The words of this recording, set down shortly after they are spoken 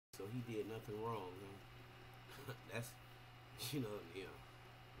he did nothing wrong. That's, you know,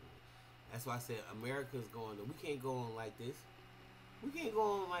 that's why I said America's going to, we can't go on like this. We can't go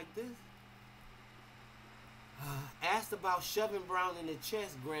on like this. Asked about shoving Brown in the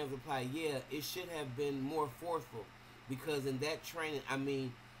chest, Graham replied, yeah, it should have been more forceful because in that training,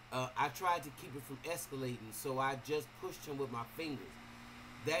 I tried to keep it from escalating, so I just pushed him with my fingers.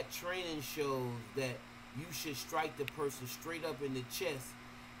 That training shows that you should strike the person straight up in the chest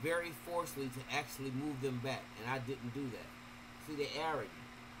very forcefully to actually move them back, and I didn't do that. See, they're arrogant,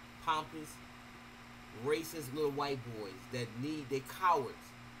 pompous, racist little white boys that they cowards,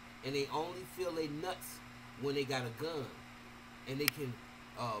 and they only feel they nuts when they got a gun, and they can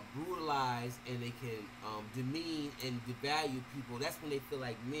brutalize and they can demean and devalue people. That's when they feel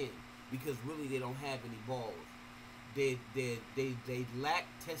like men, because really they don't have any balls. They lack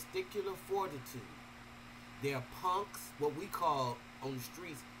testicular fortitude. They're punks, what we call on the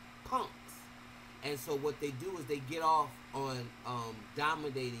streets punks. And so what they do is they get off on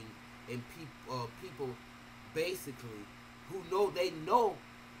dominating and people basically who they know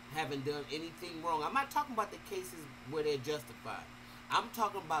haven't done anything wrong. I'm not talking about the cases where they're justified. I'm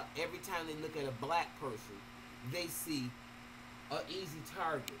talking about every time they look at a black person, they see an easy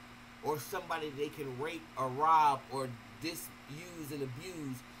target or somebody they can rape or rob or disuse and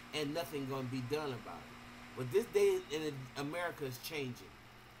abuse, and nothing gonna be done about it. But this day in America is changing.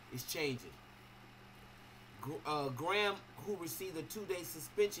 It's changing. Graham, who received a 2-day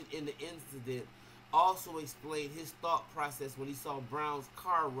suspension in the incident, also explained his thought process when he saw Brown's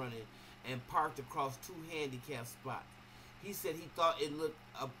car running and parked across 2 handicapped spots. He said he thought it looked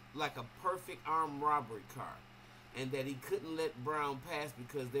like a perfect armed robbery car, and that he couldn't let Brown pass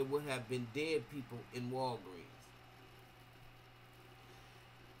because there would have been dead people in Walgreens.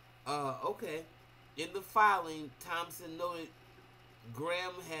 Okay. In the filing, Thompson noted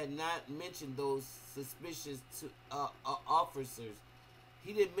Graham had not mentioned those suspicions to officers.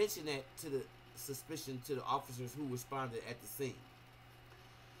 He didn't mention that to the suspicion to the officers who responded at the scene.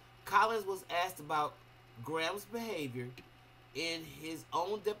 Collins was asked about Graham's behavior in his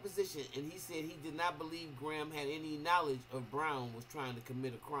own deposition, and he said he did not believe Graham had any knowledge of Brown was trying to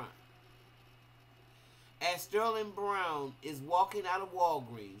commit a crime. As Sterling Brown is walking out of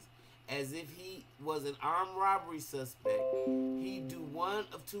Walgreens as if he was an armed robbery suspect, he'd do one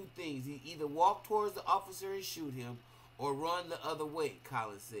of 2 things. He'd either walk towards the officer and shoot him or run the other way,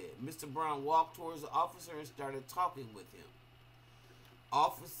 Collins said. Mr. Brown walked towards the officer and started talking with him.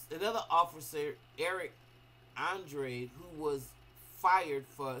 Another officer, Eric Andrade, who was fired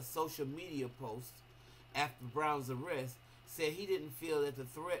for a social media post after Brown's arrest, said he didn't feel that the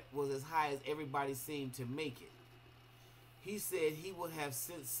threat was as high as everybody seemed to make it. He said he would have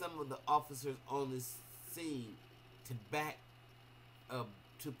sent some of the officers on the scene to back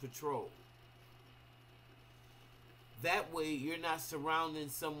to patrol. That way you're not surrounding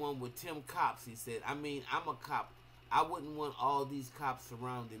someone with 10 cops, he said. I'm a cop. I wouldn't want all these cops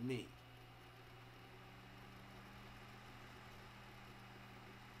surrounding me.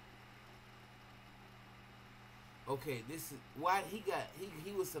 Okay, this is why he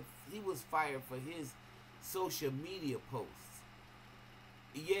was fired for his social media posts.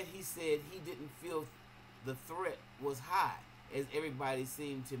 Yet he said he didn't feel the threat was high as everybody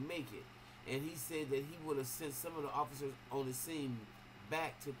seemed to make it. And he said that he would have sent some of the officers on the scene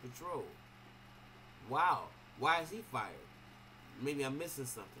back to patrol. Wow. Why is he fired? Maybe I'm missing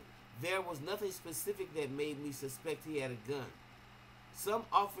something. There was nothing specific that made me suspect he had a gun. Some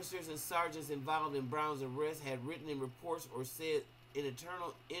officers and sergeants involved in Brown's arrest had written in reports or said in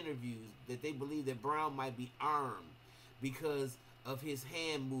internal interviews that they believed that Brown might be armed because of his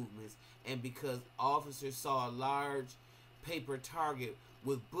hand movements and because officers saw a large paper target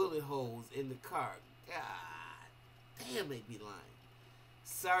with bullet holes in the car. God damn, they be lying.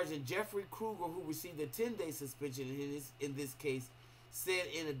 Sergeant Jeffrey Kruger, who received a 10-day suspension in this case, said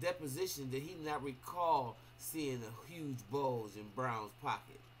in a deposition that he did not recall seeing a huge bulge in Brown's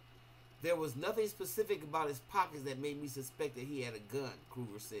pocket. There was nothing specific about his pockets that made me suspect that he had a gun,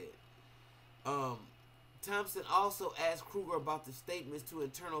 Kruger said. Thompson also asked Kruger about the statements to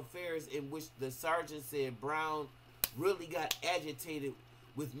Internal Affairs in which the sergeant said Brown really got agitated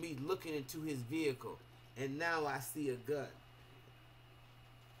with me looking into his vehicle, and now I see a gun.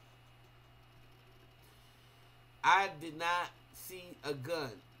 I did not see a gun,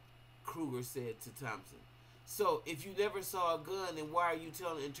 Kruger said to Thompson. So, if you never saw a gun, then why are you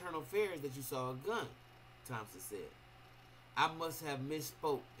telling Internal Affairs that you saw a gun? Thompson said. I must have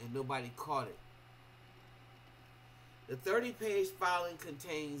misspoke and nobody caught it. The 30-page filing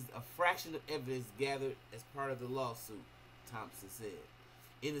contains a fraction of evidence gathered as part of the lawsuit, Thompson said.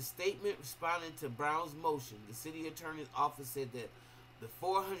 In a statement responding to Brown's motion, the city attorney's office said that the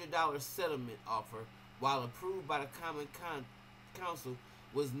 $400 settlement offer, while approved by the Common Council,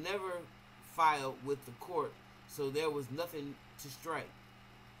 was never filed with the court, so there was nothing to strike.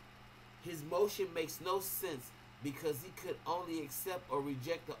 His motion makes no sense because he could only accept or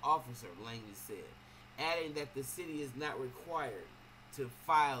reject the officer, Langley said, adding that the city is not required to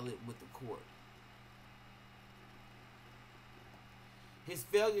file it with the court. His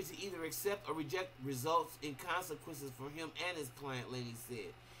failure to either accept or reject results in consequences for him and his client, Langley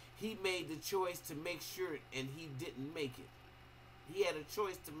said. He made the choice to make sure, and he didn't make it. He had a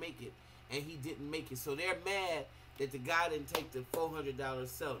choice to make it, and he didn't make it. So they're mad that the guy didn't take the $400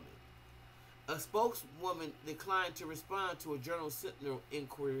 settlement. A spokeswoman declined to respond to a Journal Sentinel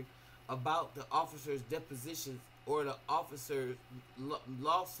inquiry about the officer's depositions or the officer's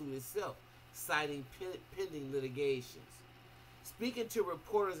lawsuit itself, citing pending litigations. Speaking to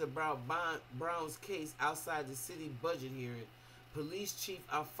reporters about Brown's case outside the city budget hearing, Police Chief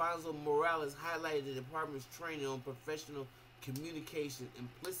Alfonso Morales highlighted the department's training on professional communication,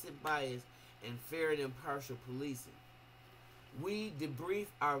 implicit bias, and fair and impartial policing. We debrief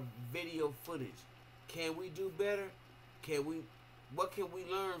our video footage. Can we do better? What can we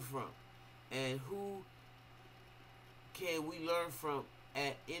learn from? And who can we learn from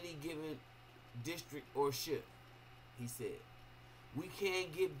at any given district or shift? He said. We can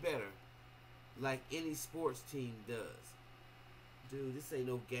get better like any sports team does. Dude, this ain't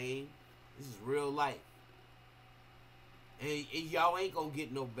no game. This is real life. And y'all ain't gonna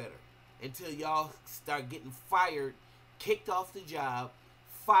get no better until y'all start getting fired, kicked off the job,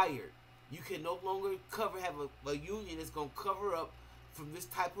 fired. You can no longer have a union that's gonna cover up from this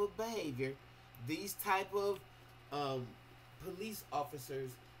type of behavior. These type of police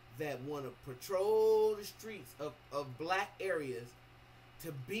officers that want to patrol the streets of black areas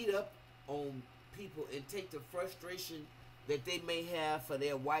to beat up on people and take the frustration that they may have for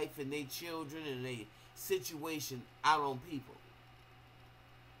their wife and their children and their situation out on people.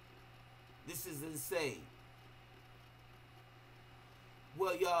 This is insane.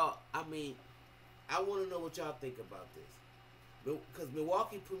 Well, y'all, I want to know what y'all think about this. Because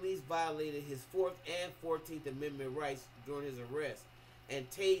Milwaukee police violated his 4th and 14th Amendment rights during his arrest and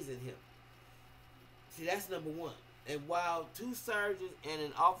tasing him. See, that's number one. And while 2 sergeants and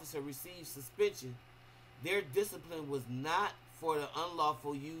an officer received suspension, their discipline was not for the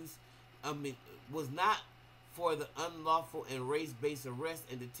unlawful and race-based arrest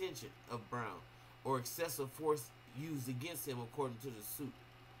and detention of Brown or excessive force used against him, according to the suit.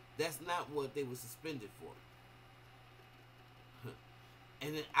 That's not what they were suspended for.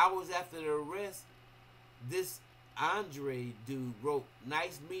 And then hours after the arrest, this Andre dude wrote,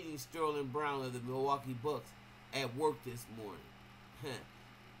 "Nice meeting Sterling Brown of the Milwaukee Bucks at work this morning."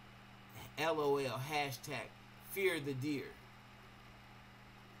 LOL, hashtag fear the deer.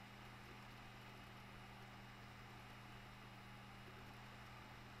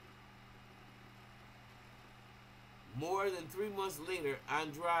 More than 3 months later,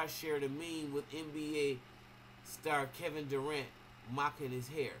 Andrade shared a meme with NBA star Kevin Durant mocking his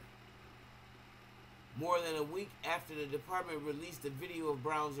hair. More than a week after the department released a video of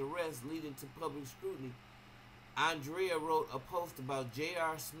Brown's arrest leading to public scrutiny, Andrea wrote a post about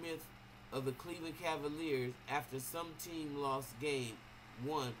J.R. Smith of the Cleveland Cavaliers after some team lost game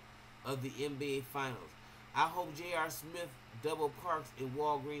 1 of the NBA Finals. I hope J.R. Smith double parks in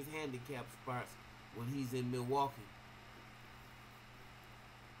Walgreens handicap spots when he's in Milwaukee,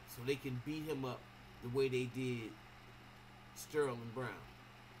 so they can beat him up the way they did Sterling Brown.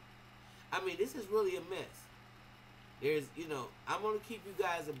 This is really a mess. There's, I'm going to keep you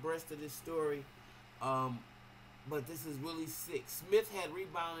guys abreast of this story, but this is really sick. Smith had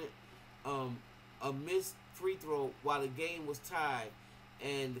rebounded a missed free throw while the game was tied,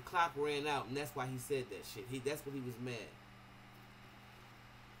 and the clock ran out, and that's why he said that shit. That's what he was mad.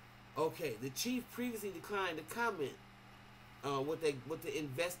 Okay, the chief previously declined to comment what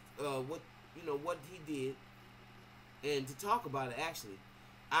he did, and to talk about it. Actually,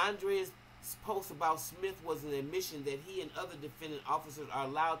 Andrea's post about Smith was an admission that he and other defendant officers are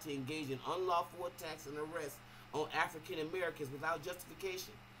allowed to engage in unlawful attacks and arrests on African Americans without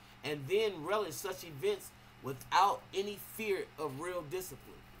justification, and then relish such events without any fear of real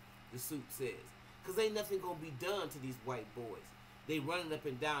discipline, the suit says. Because ain't nothing going to be done to these white boys. They running up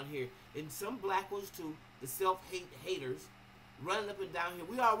and down here. And some black ones too, the self-haters, running up and down here.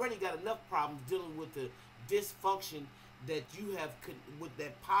 We already got enough problems dealing with the dysfunction that you have,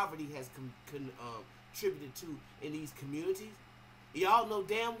 that poverty has contributed to in these communities. Y'all know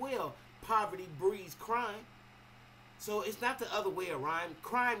damn well poverty breeds crime. So it's not the other way around.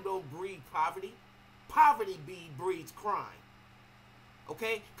 Crime don't breed poverty. Poverty breeds crime.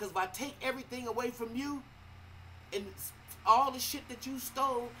 Okay? Because if I take everything away from you, and all the shit that you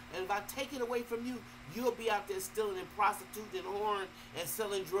stole, and if I take it away from you, you'll be out there stealing and prostituting and whoring and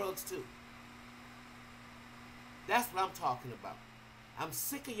selling drugs too. That's what I'm talking about. I'm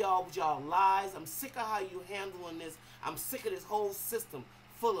sick of y'all with y'all lies. I'm sick of how you handling this. I'm sick of this whole system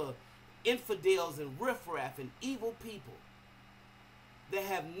full of infidels and riffraff and evil people that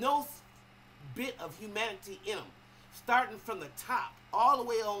have no bit of humanity in them, starting from the top all the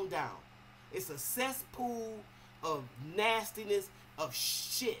way on down. It's a cesspool of nastiness, of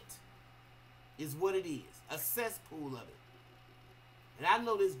shit, is what it is. A cesspool of it. And I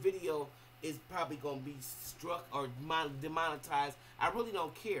know this video is probably going to be struck or demonetized. I really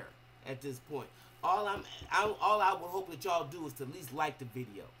don't care at this point. All I would hope that y'all do is to at least like the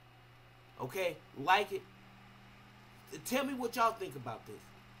video. Okay? Like it. Tell me what y'all think about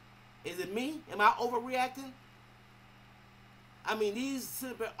this. Is it me? Am I overreacting? I mean, these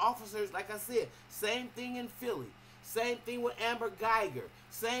citizen officers, like I said, same thing in Philly. Same thing with Amber Geiger.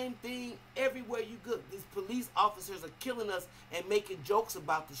 Same thing everywhere you go. These police officers are killing us and making jokes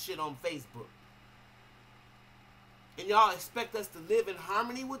about the shit on Facebook. And y'all expect us to live in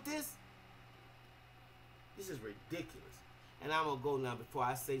harmony with this? This is ridiculous. And I'm going to go now before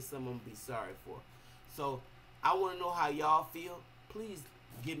I say something I'm going to be sorry for. So, I want to know how y'all feel. Please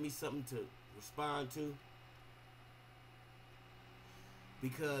give me something to respond to.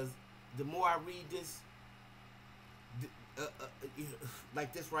 Because the more I read this,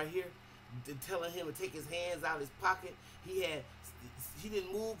 like this right here, telling him to take his hands out of his pocket, he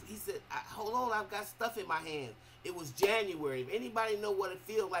didn't move. He said, hold on, I've got stuff in my hand. It was January. If anybody know what it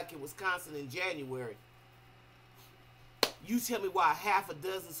feels like in Wisconsin in January, you tell me why half a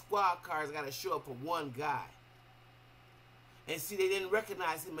dozen squad cars got to show up for one guy. And see, they didn't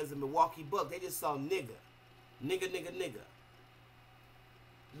recognize him as a Milwaukee Buck. They just saw nigga. Nigga, nigga, nigga.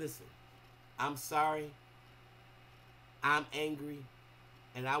 Listen, I'm sorry. I'm angry.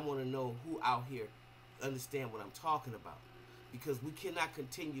 And I want to know who out here understand what I'm talking about. Because we cannot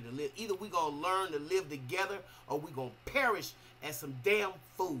continue to live. Either we're going to learn to live together or we're going to perish as some damn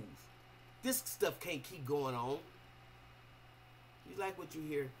fools. This stuff can't keep going on. You like what you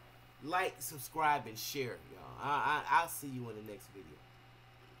hear? Like, subscribe, and share, y'all. I'll see you in the next video.